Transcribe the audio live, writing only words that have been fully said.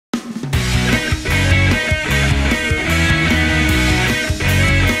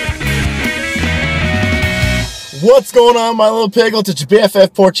What's going on, my little piglets? It's your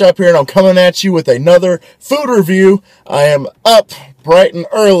BFF Pork Chop here, and I'm coming at you with another food review. I am up bright and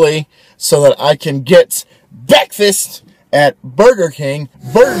early so that I can get breakfast at Burger King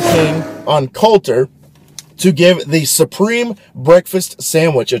on Coulter, to give the Supreme Breakfast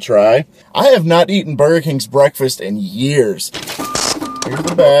Sandwich a try. I have not eaten Burger King's breakfast in years. Here's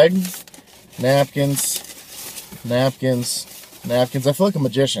the bag. Napkins. I feel like a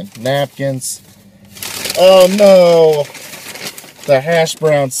magician. Napkins. Oh no! The hash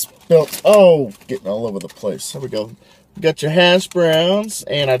browns spilt. Oh, getting all over the place. There we go. You got your hash browns,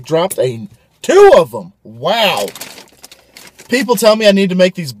 and I dropped two of them. Wow! People tell me I need to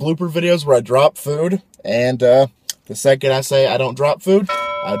make these blooper videos where I drop food, and the second I say I don't drop food,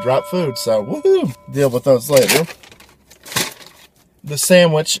 I drop food. So woohoo! Deal with those later. The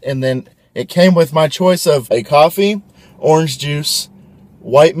sandwich, and then it came with my choice of a coffee, orange juice,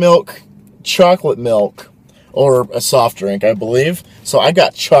 white milk, chocolate milk, or a soft drink, I believe. So I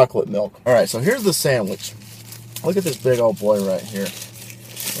got chocolate milk. Alright, so here's the sandwich. Look at this big old boy right here.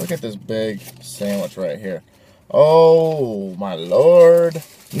 Look at this big sandwich right here. Oh, my Lord.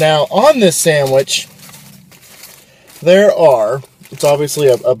 Now, on this sandwich, it's obviously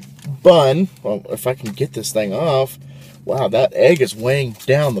a bun. Well, if I can get this thing off. Wow, that egg is weighing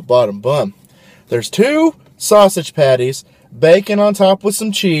down the bottom bun. There's 2 sausage patties, bacon on top with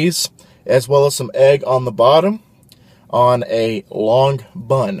some cheese, as well as some egg on the bottom on a long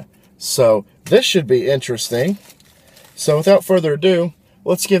bun. So this should be interesting. So without further ado,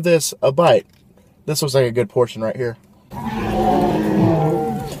 let's give this a bite. This looks like a good portion right here.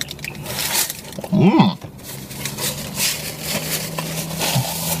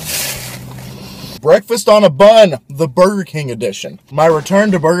 Breakfast on a bun, the Burger King edition. My return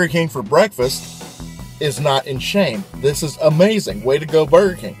to Burger King for breakfast is not in shame. This is amazing. Way to go,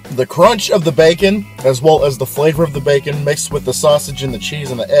 Burger King. The crunch of the bacon, as well as the flavor of the bacon mixed with the sausage and the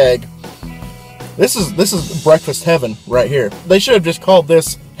cheese and the egg. This is breakfast heaven right here. They should have just called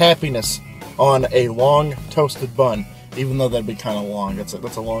this happiness on a long toasted bun, even though that'd be kind of long. That's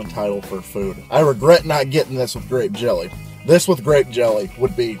a long title for food. I regret not getting this with grape jelly. This with grape jelly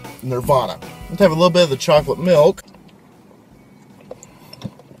would be nirvana. Let's have a little bit of the chocolate milk.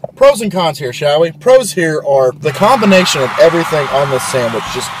 Pros and cons here, shall we? Pros here are the combination of everything on this sandwich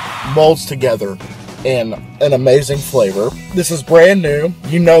just molds together in an amazing flavor. This is brand new.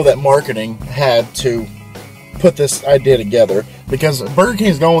 You know that marketing had to put this idea together because Burger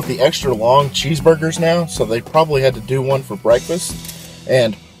King's going with the extra long cheeseburgers now, so they probably had to do one for breakfast,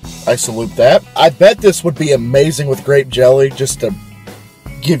 and I salute that. I bet this would be amazing with grape jelly, just to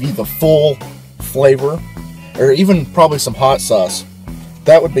give you the full flavor, or even probably some hot sauce.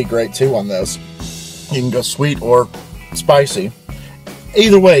 That would be great too on this. You can go sweet or spicy.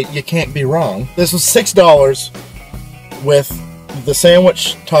 Either way, you can't be wrong. This was $6 with the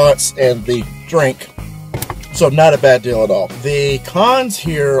sandwich, tots, and the drink. So not a bad deal at all. The cons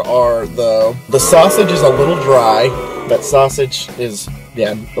here are, though, the sausage is a little dry. That sausage is,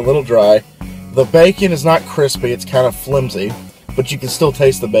 yeah, a little dry. The bacon is not crispy. It's kind of flimsy, but you can still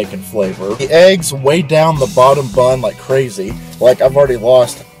taste the bacon flavor. The eggs weigh down the bottom bun like crazy. Like, I've already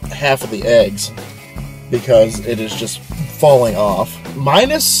lost half of the eggs because it is just falling off.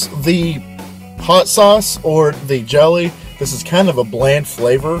 Minus the hot sauce or the jelly, this is kind of a bland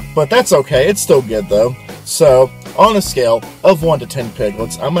flavor, but that's okay. It's still good, though. So, on a scale of 1 to 10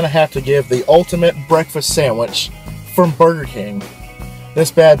 piglets, I'm going to have to give the ultimate breakfast sandwich from Burger King. This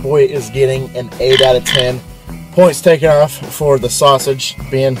bad boy is getting an 8 out of 10. Points taken off for the sausage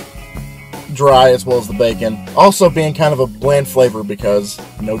being dry as well as the bacon. Also being kind of a bland flavor because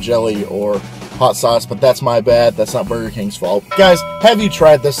no jelly or hot sauce, but that's my bad. That's not Burger King's fault. Guys, have you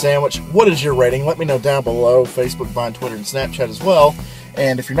tried this sandwich? What is your rating? Let me know down below. Facebook, Vine, Twitter, and Snapchat as well.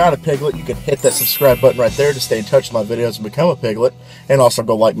 And if you're not a piglet, you can hit that subscribe button right there to stay in touch with my videos and become a piglet. And also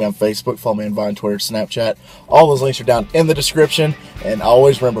go like me on Facebook, follow me on Vine, Twitter, Snapchat. All those links are down in the description. And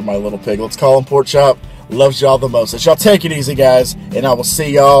always remember, my little piglets, KollinPorkChop loves y'all the most. So y'all take it easy, guys, and I will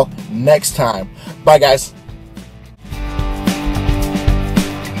see y'all next time. Bye, guys.